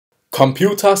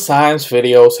Computer science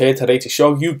videos here today to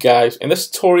show you guys in this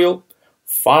tutorial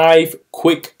 5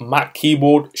 quick Mac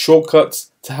keyboard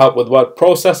shortcuts to help with word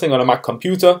processing on a Mac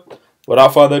computer.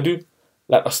 Without further ado,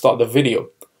 let us start the video.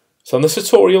 So in this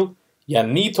tutorial, you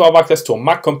need to have access to a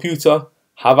Mac computer,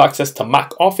 have access to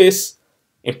Mac Office,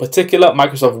 in particular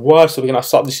Microsoft Word. So we're going to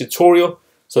start this tutorial.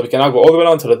 So we can now go all the way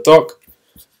down to the dock,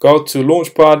 go to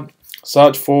Launchpad,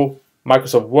 search for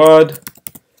Microsoft Word,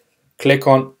 click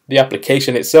on the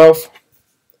application itself.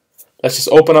 Let's just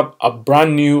open up a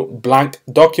brand new blank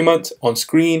document on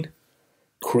screen,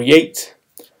 create,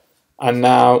 and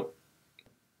now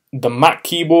the Mac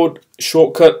keyboard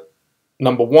shortcut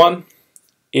number 1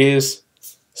 is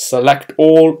select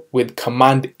all with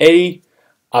Command A.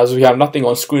 As we have nothing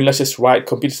on screen, let's just write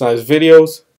computer science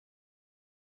videos.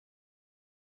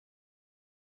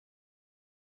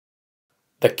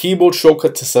 The keyboard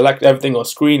shortcut to select everything on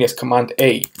screen is Command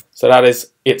A. So that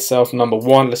is itself number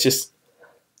 1. Let's just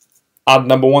add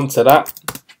number 1 to that.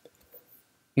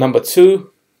 Number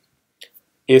 2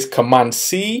 is Command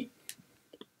C.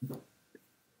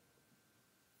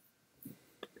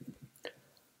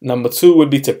 Number 2 would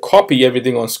be to copy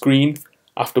everything on screen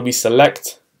after we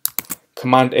select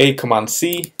Command A, Command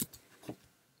C.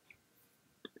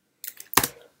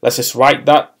 Let's just write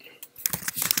that.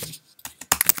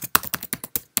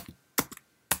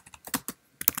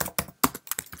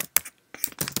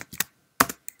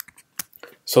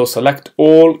 So select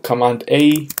all, Command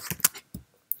A.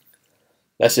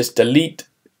 Let's just delete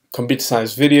computer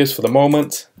science videos for the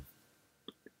moment.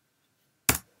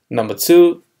 Number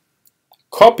 2,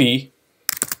 copy.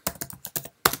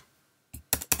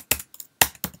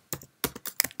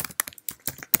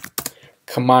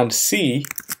 Command C.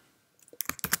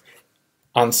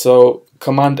 And so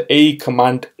Command A,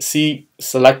 Command C,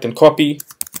 select and copy.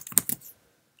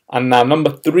 And now number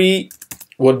 3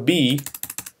 would be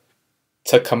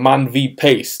to Command V,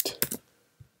 paste.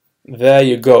 There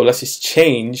you go. Let's just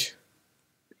change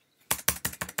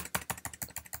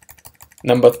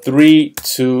number 3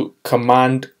 to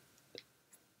Command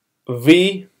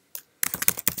V.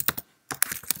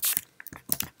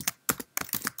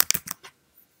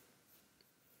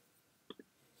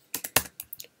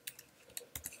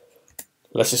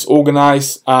 Let's just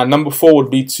organize. Number 4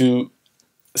 would be to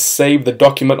save the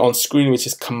document on screen, which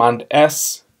is Command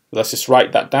S. Let's just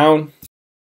write that down.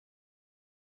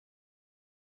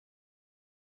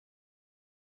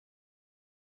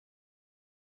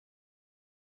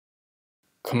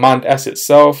 Command S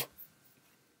itself.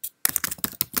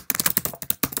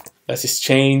 Let's just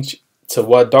change to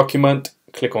Word document,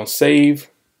 click on save,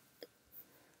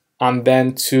 and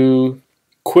then to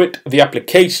quit the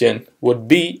application would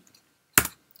be,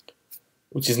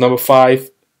 which is number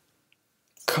 5,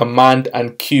 Command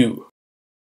and Q.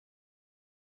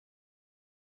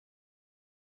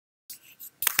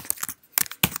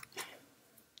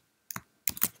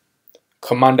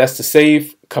 Command S to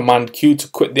save, Command Q to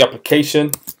quit the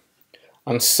application.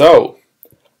 And so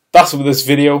that's it for this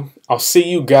video. I'll see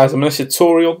you guys in the next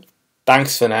tutorial.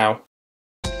 Thanks for now.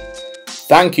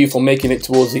 Thank you for making it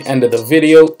towards the end of the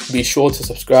video. Be sure to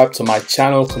subscribe to my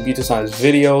channel, Computer Science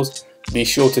Videos. Be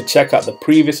sure to check out the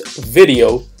previous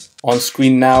video on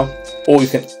screen now, or you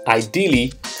can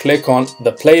ideally click on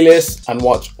the playlist and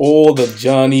watch all the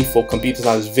journey for computer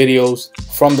science videos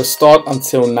from the start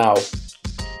until now.